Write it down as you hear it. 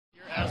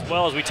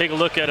well as we take a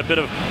look at a bit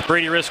of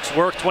Brady Risk's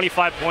work.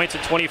 25 points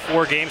in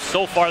 24 games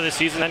so far this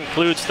season. That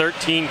includes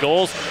 13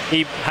 goals.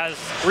 He has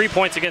 3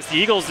 points against the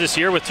Eagles this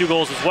year with 2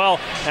 goals as well.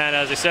 And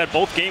as I said,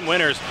 both game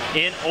winners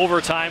in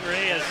overtime.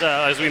 Ray,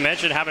 as we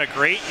mentioned, having a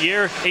great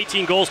year.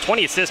 18 goals,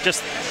 20 assists,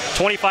 just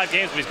 25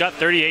 games, but he's got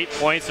 38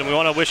 points. And we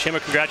want to wish him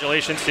a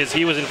congratulations as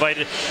he was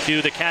invited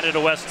to the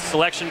Canada West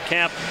selection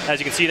camp. As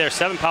you can see there,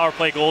 7 power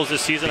play goals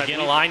this season.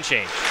 Again, a line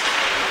change.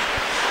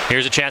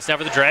 Here's a chance now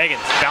for the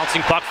Dragons.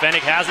 Bouncing puck,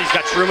 Fennick has it. He's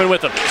got Truman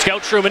with him.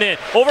 Scout Truman in.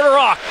 Over to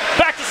Rock.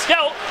 Back to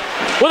Scout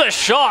with a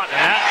shot.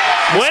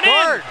 Went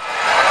in.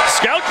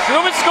 Scout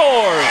Truman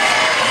scores.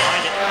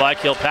 By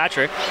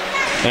Kilpatrick.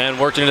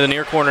 And worked into the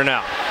near corner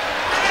now.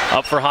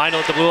 Up for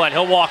Heindel at the blue line.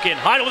 He'll walk in.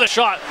 Heindel with a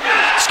shot.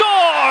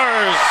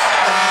 Scores!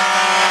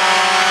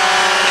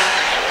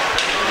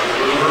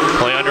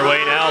 Play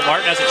underway now.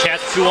 Martin has a chance.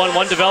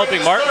 2-on-1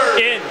 developing. Martin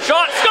in.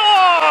 Shot. Scores!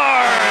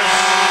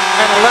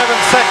 And 11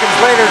 seconds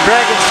later,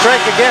 Dragons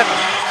strike again.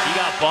 He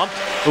got bumped,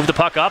 moved the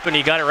puck up, and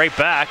he got it right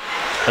back.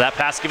 That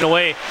pass given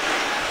away.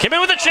 Came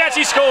in with a chance,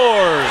 he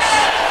scores!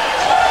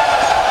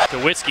 To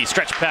Whiskey,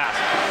 stretch pass.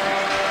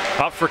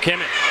 Up for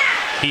Kimmon.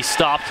 He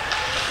stopped.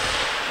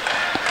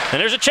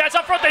 And there's a chance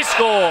up front, they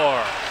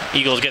score!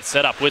 Eagles get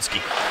set up,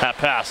 Whiskey. That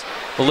pass,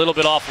 a little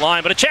bit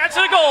offline, but a chance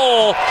at a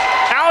goal!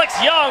 Alex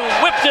Young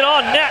whipped it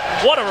on net.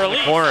 What a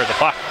release. The corner of the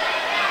puck.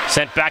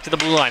 Sent back to the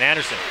blue line,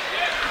 Anderson.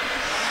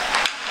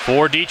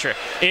 For Dietrich,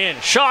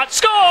 in, shot,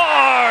 scores!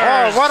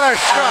 Oh, what a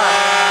shot!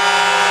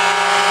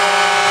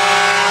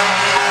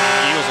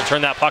 The Eagles will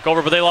turn that puck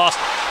over, but they lost.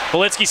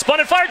 Politsky spun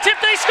and fired, tip,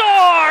 they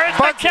score! It's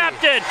the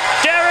captain,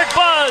 Derek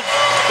Buzz,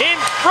 in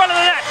front of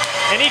the net,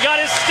 and he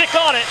got his stick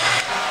on it.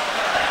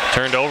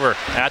 Turned over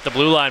at the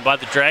blue line by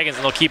the Dragons,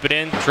 and they'll keep it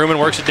in. Truman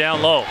works it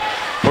down low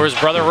for his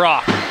brother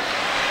Rock.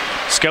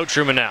 Scout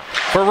Truman now.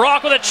 For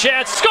Rock with a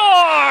chance,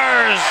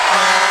 scores!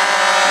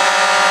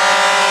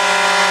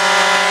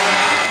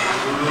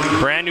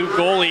 Brand new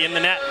goalie in the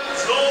net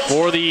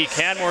for the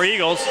Canmore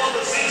Eagles,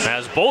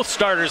 as both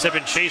starters have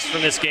been chased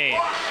from this game.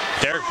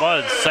 Derek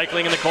Buzz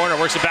cycling in the corner,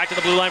 works it back to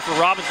the blue line for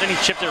Robinson. He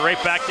chipped it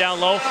right back down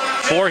low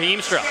for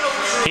Heemstra.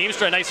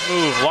 Heemstra, nice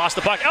move, lost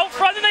the puck out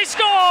front, and they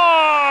score!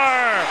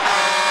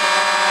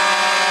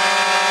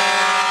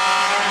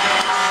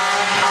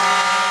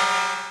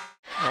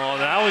 Oh,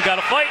 now we got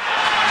a fight.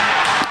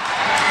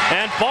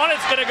 And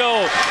Bonnet's gonna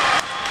go.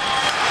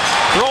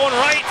 Throwing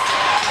right.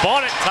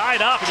 Bonnet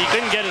tied up, and he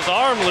couldn't get his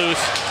arm loose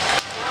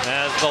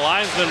as the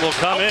linesman will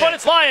come in. But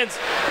it's Lions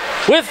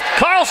with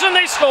Carlson,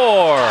 they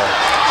score.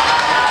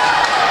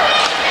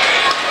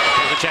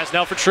 Here's a chance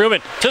now for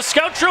Truman to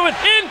Scout Truman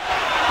in.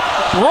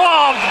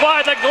 Robbed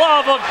by the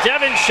glove of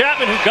Devin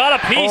Chapman, who got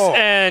a piece,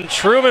 and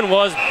Truman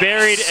was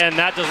buried, and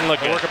that doesn't look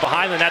good. Working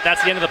behind the net,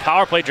 that's the end of the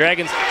power play.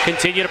 Dragons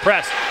continue to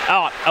press.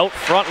 Out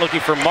front looking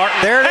for Martin,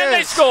 there it and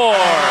is. They score.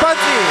 Buzzy.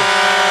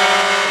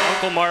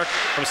 Uncle Mark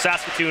from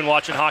Saskatoon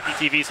watching Hockey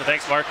TV, so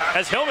thanks Mark.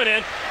 Has Hillman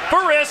in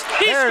for Risk,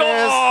 he scores!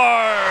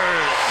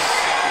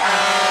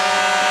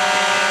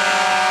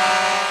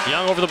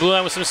 Young over the blue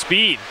line with some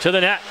speed to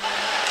the net.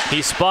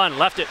 He spun,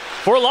 left it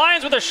for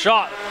Lions with a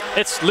shot.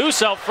 It's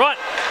loose out front.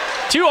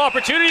 2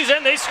 opportunities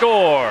and they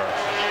score.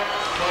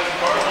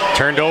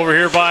 Turned over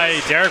here by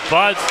Derek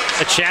Buzz.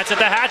 A chance at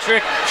the hat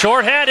trick.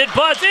 Short-handed,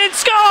 Buzz in,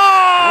 score!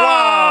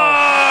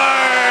 Wow!